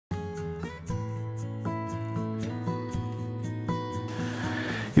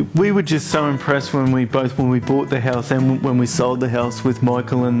We were just so impressed when we bought the house and when we sold the house with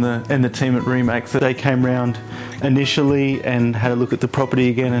Michael and the team at Remax. They came round initially and had a look at the property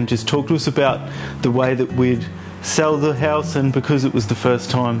again and just talked to us about the way that we'd sell the house, and because it was the first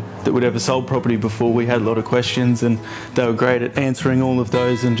time that we'd ever sold property before, we had a lot of questions and they were great at answering all of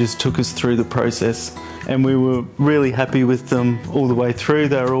those and just took us through the process. And we were really happy with them all the way through.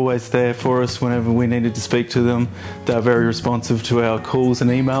 They were always there for us whenever we needed to speak to them. They were very responsive to our calls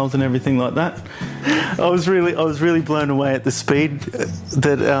and emails and everything like that. I was really blown away at the speed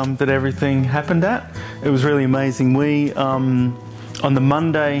that everything happened at. It was really amazing. We on the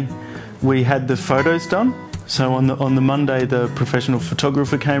Monday we had the photos done. So on the Monday, the professional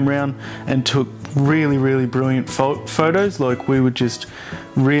photographer came round and took really brilliant photos. Like, we were just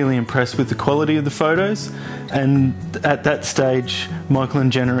really impressed with the quality of the photos. And at that stage, Michael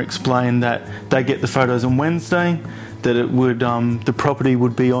and Jenna explained that they get the photos on Wednesday, that it would the property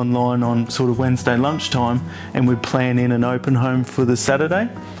would be online on sort of Wednesday lunchtime, and we'd plan in an open home for the Saturday.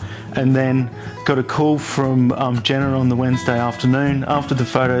 And then got a call from Jenna on the Wednesday afternoon after the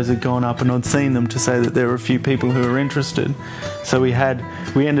photos had gone up and I'd seen them, to say that there were a few people who were interested. So we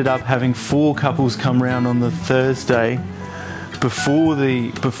ended up having 4 couples come round on the Thursday before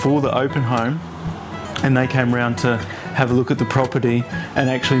the open home, and they came round to have a look at the property. And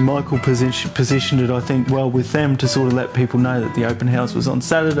actually Michael positioned it, I think, well with them, to sort of let people know that the open house was on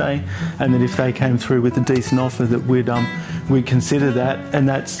Saturday, and that if they came through with a decent offer that we'd consider that. And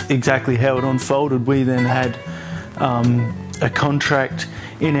that's exactly how it unfolded. We then had a contract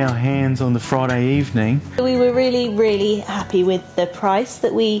in our hands on the Friday evening. We were really happy with the price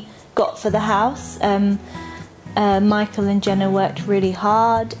that we got for the house. Michael and Jenna worked really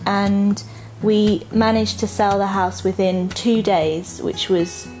hard, and we managed to sell the house within 2 days, which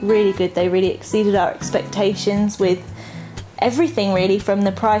was really good. They really exceeded our expectations with everything, really, from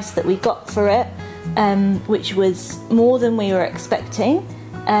the price that we got for it, which was more than we were expecting,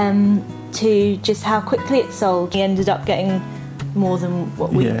 to just how quickly it sold. We ended up getting more than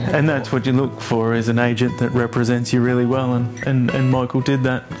what we hoped. And that's what you look for, is an agent that represents you really well, and Michael did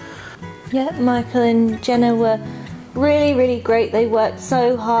that. Yeah, Michael and Jenna were really great. They worked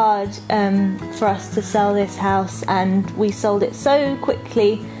so hard for us to sell this house, and we sold it so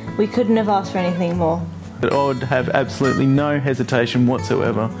quickly. We couldn't have asked for anything more. I would have absolutely no hesitation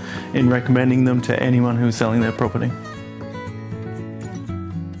whatsoever in recommending them to anyone who's selling their property.